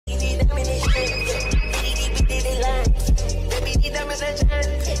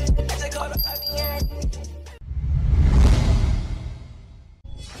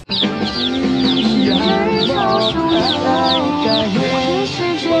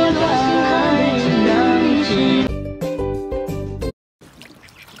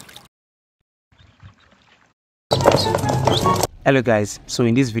Hello guys, so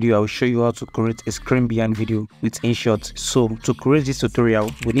in this video I will show you how to create a screen behind video with InShot. So to create this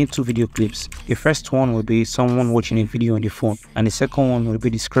tutorial we need two video clips. The first one will be someone watching a video on the phone and the second one will be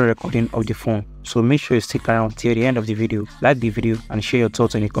the screen recording of the phone. So make sure you stick around till the end of the video, like the video and share your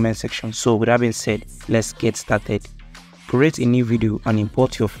thoughts in the comment section. So with that being said, let's get started. Create a new video and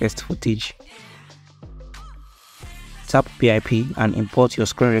import your first footage. Tap PIP and import your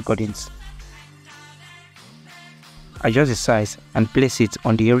screen recordings. Adjust the size and place it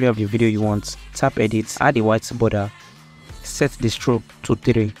on the area of the video you want. Tap edit, add a white border, set the stroke to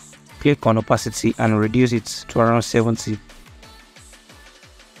 3, click on opacity and reduce it to around 70.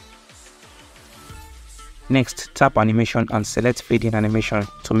 Next, tap animation and select fade in animation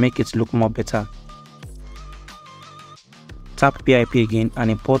to make it look more better. Tap PIP again and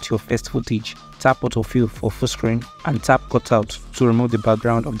import your first footage. Tap autofill for full screen and tap cutout to remove the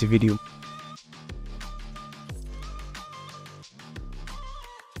background of the video.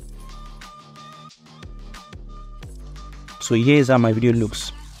 So here is how my video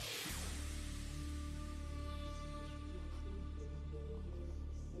looks.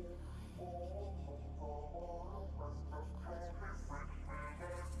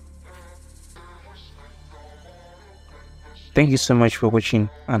 Thank you so much for watching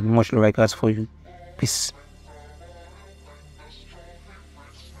and much love I got for you. Peace.